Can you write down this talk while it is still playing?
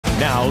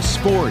Now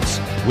sports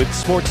with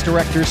sports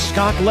director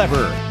Scott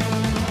Lever.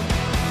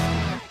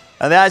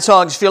 The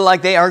IceHogs feel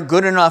like they are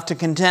good enough to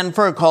contend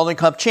for a Calder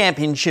Cup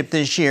championship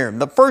this year.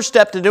 The first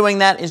step to doing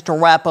that is to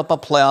wrap up a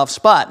playoff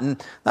spot,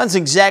 and that's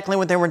exactly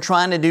what they were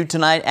trying to do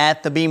tonight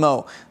at the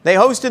BMO. They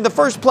hosted the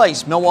first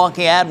place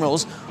Milwaukee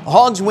Admirals. A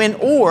Hogs win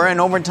or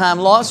an overtime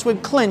loss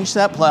would clinch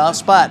that playoff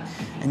spot.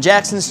 And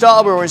Jackson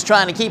Stauber was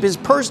trying to keep his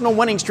personal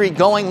winning streak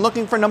going,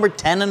 looking for number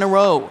 10 in a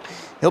row.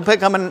 He'll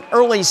pick up an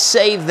early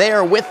save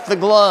there with the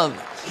glove.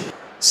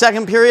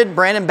 Second period,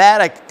 Brandon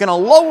Baddock going to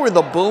lower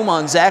the boom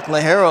on Zach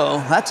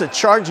Lajero. That's a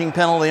charging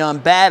penalty on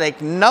Baddock.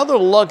 Another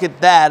look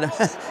at that.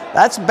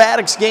 That's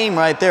Baddock's game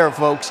right there,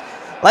 folks.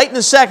 Late in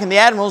the second, the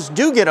Admirals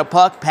do get a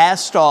puck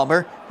past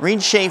Stauber.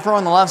 Reed Schaefer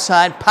on the left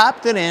side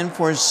popped it in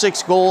for his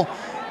sixth goal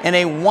and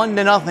a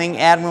 1-0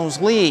 Admirals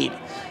lead.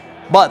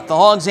 But the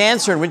Hogs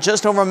answered with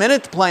just over a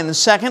minute to play in the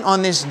second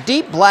on this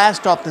deep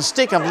blast off the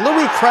stick of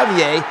Louis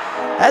Crevier.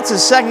 That's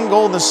his second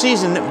goal of the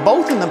season,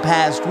 both in the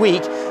past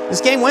week. This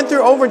game went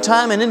through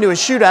overtime and into a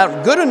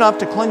shootout, good enough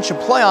to clinch a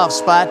playoff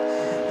spot.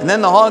 And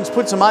then the Hogs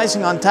put some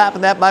icing on top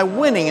of that by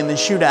winning in the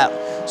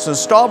shootout. So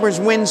Stauber's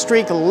win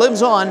streak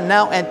lives on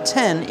now at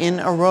 10 in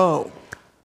a row.